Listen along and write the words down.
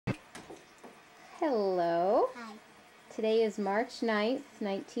Hello. Hi. Today is March 9th,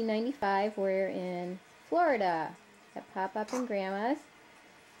 1995. We're in Florida at Pop-Up and Grandma's.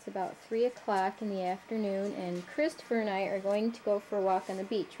 It's about 3 o'clock in the afternoon, and Christopher and I are going to go for a walk on the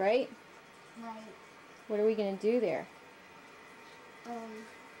beach, right? Right. What are we going to do there?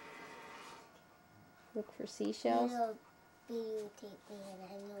 Look for seashells Videotape me and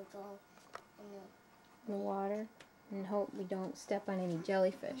I will go in the water and hope we don't step on any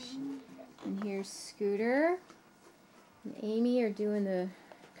jellyfish. And here's Scooter and Amy are doing the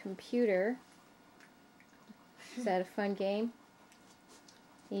computer. Is that a fun game?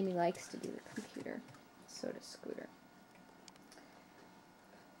 Amy likes to do the computer. So does Scooter.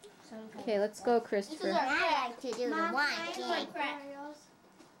 Okay, let's go, Christopher. I like to do the one game.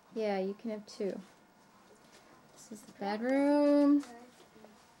 Yeah, you can have two. This is the bedroom,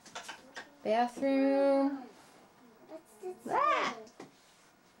 bathroom. Ah!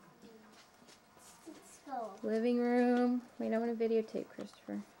 Let's go. Living room. Wait, I want to videotape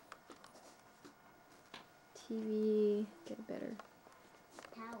Christopher. TV. Get a better.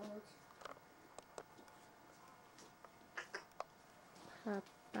 Towels. Pop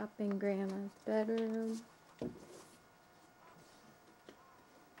up in Grandma's bedroom.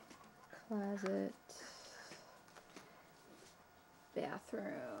 Closet.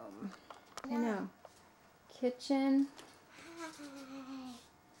 Bathroom. I know. Kitchen.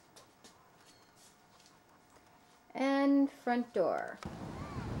 And front door.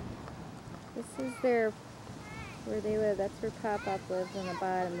 This is where they live. That's where Pop-Up lives on the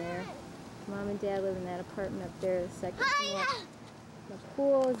bottom there. Mom and Dad live in that apartment up there, the second floor. The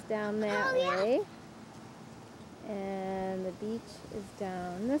pool is down that way. And the beach is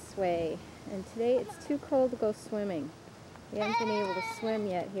down this way. And today it's too cold to go swimming. We haven't been able to swim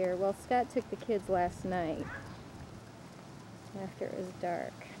yet here. Well, Scott took the kids last night after it was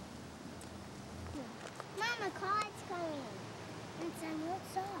dark. Mama, car's coming. It's on your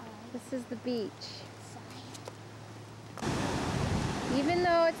side. This is the beach. Even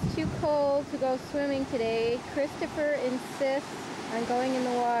though it's too cold to go swimming today, Christopher insists on going in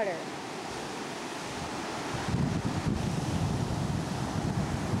the water.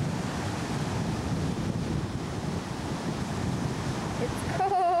 It's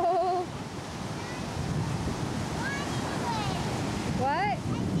cold. What?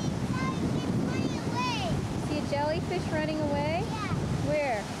 See a jellyfish running away? Yeah.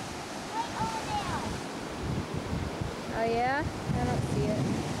 Where? Right over there. Oh yeah? I don't see it.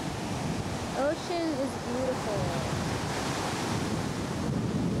 Ocean is beautiful.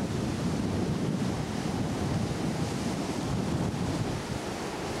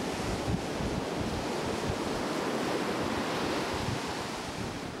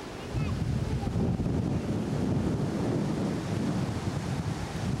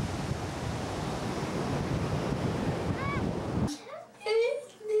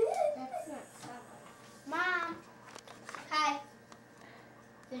 Mom. Hi.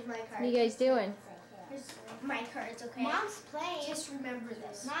 There's my card. What are you guys doing? Here's my cards, okay? Mom's playing. Just remember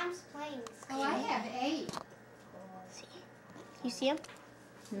this. Mom's playing. Oh, I have 8. You see him?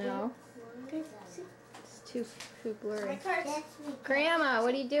 No. It's too blurry. My cards. Grandma,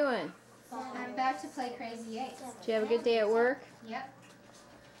 what are you doing? I'm about to play Crazy 8. Did you have a good day at work? Yep.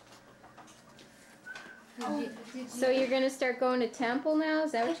 Did you So you're going to start going to temple now?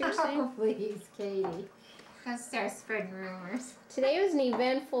 Is that what you're saying? Oh, please, Katie. Don't start spreading rumors. Today was an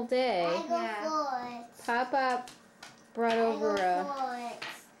eventful day. I go for it. Pop-Up brought over I go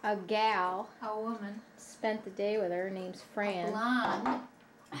for a gal. A woman. Spent the day with her. Her name's Fran. Blonde.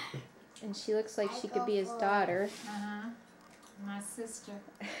 And she looks like she could be his daughter. Uh-huh. My sister.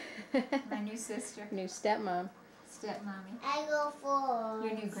 My new sister. New stepmom. Stepmommy. it. I go for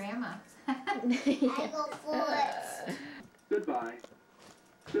Your new grandma. I go for it. Goodbye.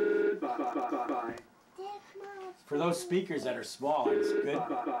 Goodbye. For those speakers that are small, it's good.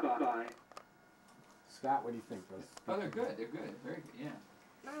 Bye. Scott, what do you think, bro? Oh, they're good. They're good. Very good. Yeah.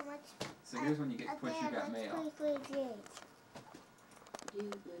 Mom, what's So here's when you get push. You got mail.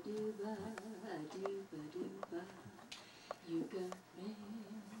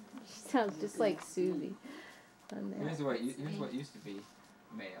 She sounds just like Susie on there. Here's what used to be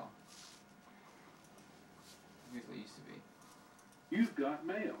mail. Here's what used to be. You've got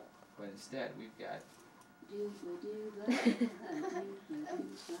mail. But instead, we've got.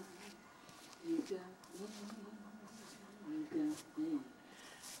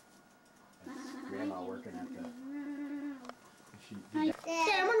 Grandma working at the... Dad,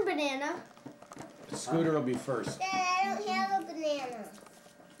 I want a banana. Scooter will be first. Dad, I don't have a banana.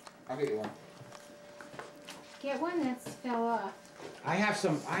 I'll get you one. Get one that fell off. I have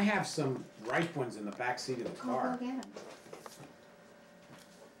some ripe ones in the back seat of the car. Go get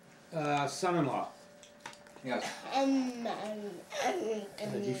 'em. Son-in-law. Yeah.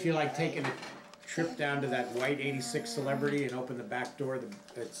 Do you feel like taking a trip down to that white 86 Celebrity and open the back door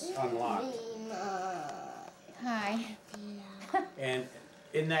that's unlocked? Hi. And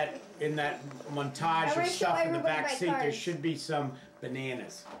in that montage of stuff in the back seat, there should be some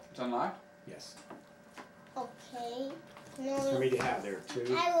bananas. It's unlocked? Yes. Okay. For me to have there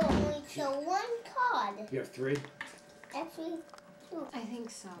too. I will only show one card. You have 3? Actually, two. I think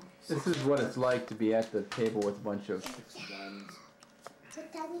so. This is what it's like to be at the table with a bunch of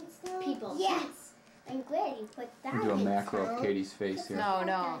Put that in slow. People. Yes. I'm glad you put that We'll do a in macro slow. of Katie's face here. No,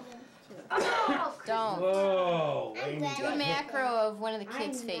 no. Don't. Whoa! I'm Amy glad Do got a hit. macro of one of the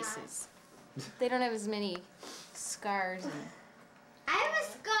kids' I'm not. faces. They don't have as many scars and I have a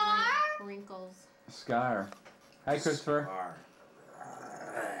scar. wrinkles. Scar. Hi, Christopher. Are.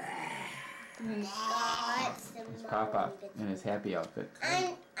 It's Papa in his happy outfit.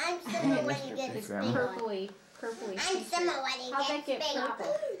 I'm summer when you get Hey, spit Grandma. on. Purpley I'm t-shirt. summer when you How'd that get get spit on.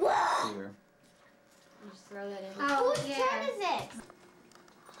 purple? Whoa! Here. You just throw that in. Whose turn is it?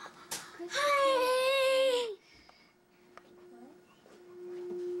 Hi.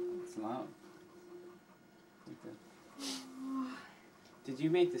 It's loud. Did you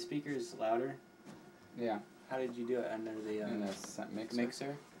make the speakers louder? Yeah. How did you do it under the In the mixer.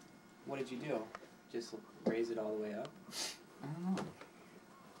 mixer? What did you do? Just raise it all the way up? I don't know.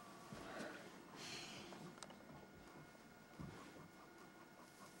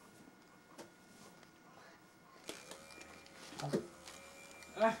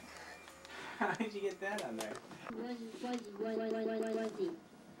 How did you get that on there?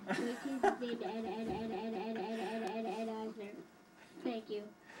 Thank you.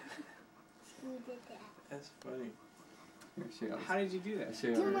 Who did that? That's funny. Here, show How did you do that?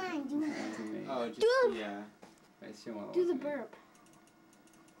 show Do mine, do mine. Oh, just, Do- yeah. Do the burp.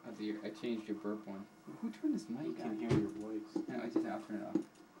 I changed your burp one. Who turned this You mic can on? hear your voice. No, I'll turn it off.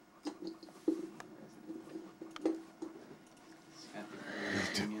 It's got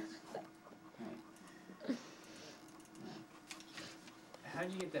the genius. How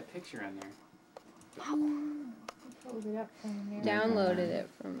did you get that picture on there? Pulled it up from there. Downloaded it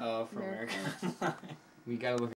from. Oh, from America. America. We gotta look